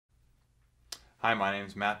Hi, my name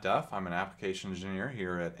is Matt Duff. I'm an application engineer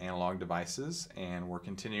here at Analog Devices, and we're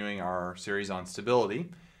continuing our series on stability.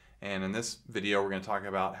 And in this video, we're going to talk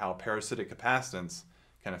about how parasitic capacitance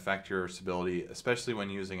can affect your stability, especially when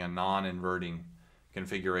using a non-inverting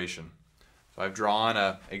configuration. So I've drawn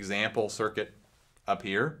an example circuit up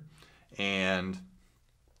here, and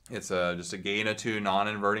it's just a gain of 2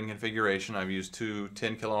 non-inverting configuration. I've used two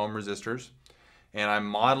 10 kilo ohm resistors. And I'm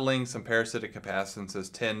modeling some parasitic capacitance as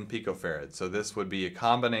 10 picofarads. So this would be a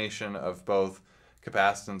combination of both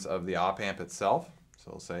capacitance of the op amp itself.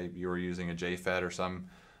 So say you were using a JFET or some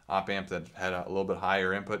op amp that had a little bit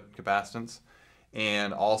higher input capacitance,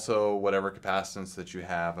 and also whatever capacitance that you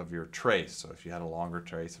have of your trace. So if you had a longer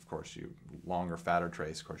trace, of course, longer, fatter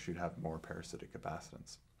trace, of course, you'd have more parasitic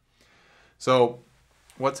capacitance. So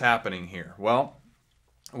what's happening here? Well,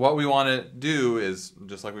 what we want to do is,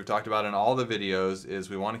 just like we've talked about in all the videos, is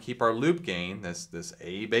we want to keep our loop gain, this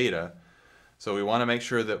A beta. So we want to make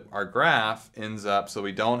sure that our graph ends up so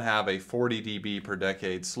we don't have a 40 dB per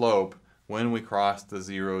decade slope when we cross the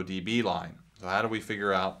 0 dB line. So how do we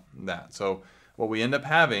figure out that? So what we end up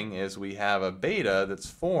having is we have a beta that's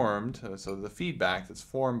formed, so the feedback that's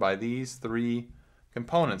formed by these 3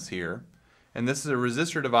 components here. And this is a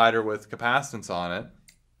resistor divider with capacitance on it.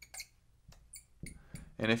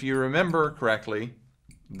 And if you remember correctly,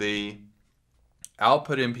 the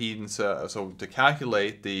output impedance, so to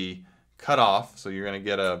calculate the cutoff, so you're going to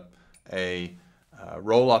get a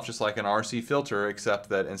roll-off just like an RC filter, except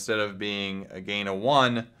that instead of being a gain of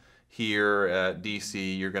 1 here at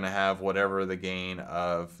DC, you're going to have whatever the gain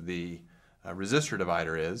of the resistor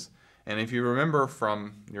divider is. And if you remember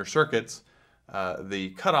from your circuits,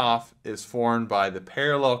 the cutoff is formed by the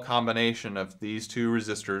parallel combination of these 2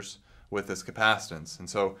 resistors with this capacitance. And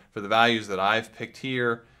so for the values that I've picked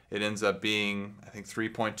here, it ends up being, I think,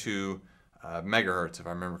 3.2 megahertz, if I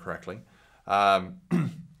remember correctly. And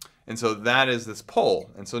so that is this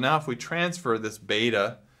pole. And so now if we transfer this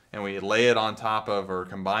beta and we lay it on top of or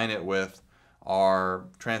combine it with our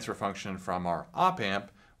transfer function from our op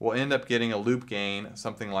amp, we'll end up getting a loop gain,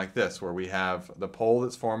 something like this, where we have the pole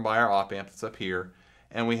that's formed by our op amp that's up here,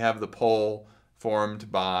 and we have the pole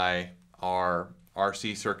formed by our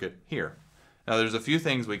RC circuit here. Now there's a few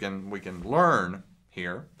things we can learn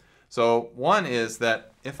here. So one is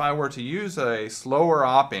that if I were to use a slower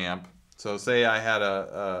op amp, so say I had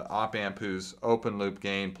a op amp whose open loop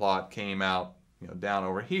gain plot came out down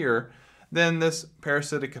over here, then this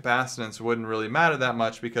parasitic capacitance wouldn't really matter that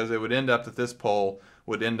much, because it would end up that this pole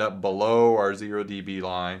would end up below our 0 dB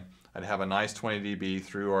line. I'd have a nice 20 dB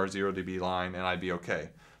through our 0 dB line, and I'd be okay.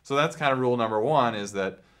 So that's kind of rule number 1, is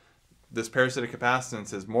that this parasitic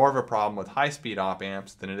capacitance is more of a problem with high-speed op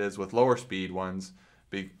amps than it is with lower-speed ones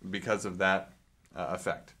because of that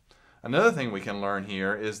effect. Another thing we can learn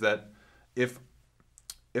here is that if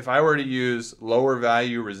I were to use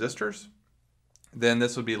lower-value resistors, then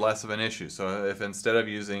this would be less of an issue. So if instead of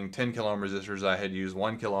using 10 kilo ohm resistors, I had used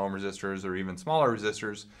 1 kilo ohm resistors or even smaller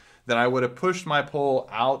resistors, then I would have pushed my pole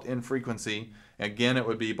out in frequency. Again, it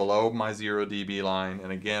would be below my 0 dB line,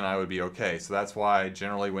 and again, I would be okay. So that's why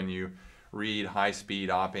generally when you read high-speed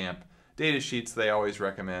op amp data sheets, they always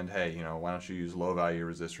recommend, hey, why don't you use low-value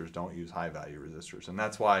resistors, don't use high-value resistors. And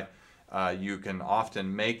that's why you can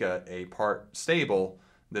often make a part stable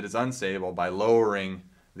that is unstable by lowering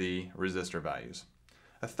the resistor values.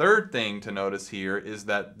 A third thing to notice here is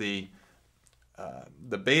that the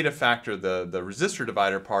beta factor, the resistor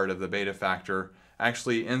divider part of the beta factor,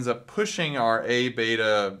 actually ends up pushing our A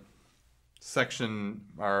beta section,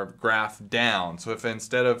 our graph down. So if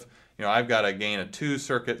instead of, I've got a gain of 2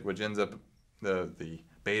 circuit, which ends up, the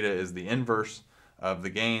beta is the inverse of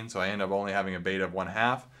the gain, so I end up only having a beta of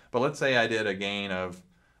 1/2. But let's say I did a gain of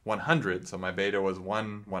 100, so my beta was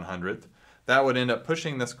 1/100th. That would end up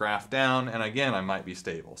pushing this graph down, and again, I might be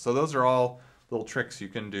stable. So those are all little tricks you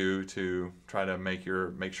can do to try to make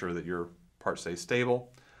sure that your part stays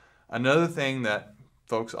stable. Another thing that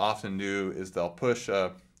folks often do is they'll put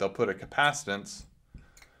a capacitance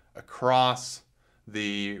across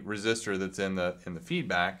the resistor that's in the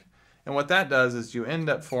feedback, and what that does is you end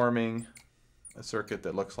up forming a circuit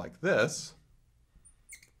that looks like this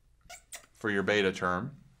for your beta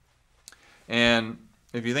term. And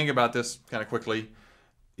if you think about this kind of quickly,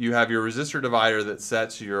 you have your resistor divider that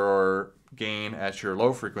sets your gain at your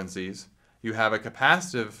low frequencies. You have a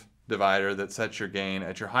capacitive divider that sets your gain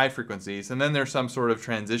at your high frequencies, and then there's some sort of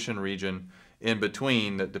transition region in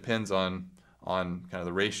between that depends on kind of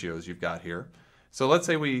the ratios you've got here. So let's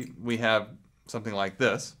say we have something like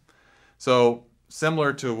this. So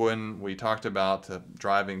similar to when we talked about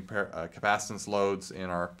driving capacitance loads in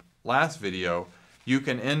our last video, you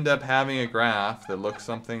can end up having a graph that looks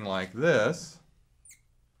something like this,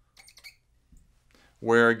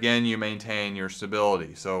 where again you maintain your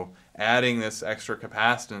stability. So adding this extra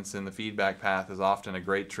capacitance in the feedback path is often a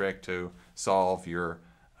great trick to solve your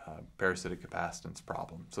parasitic capacitance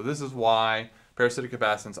problem. So this is why parasitic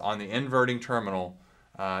capacitance on the inverting terminal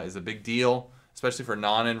is a big deal, especially for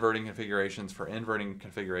non-inverting configurations. For inverting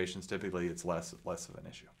configurations, typically it's less of an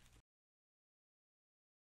issue.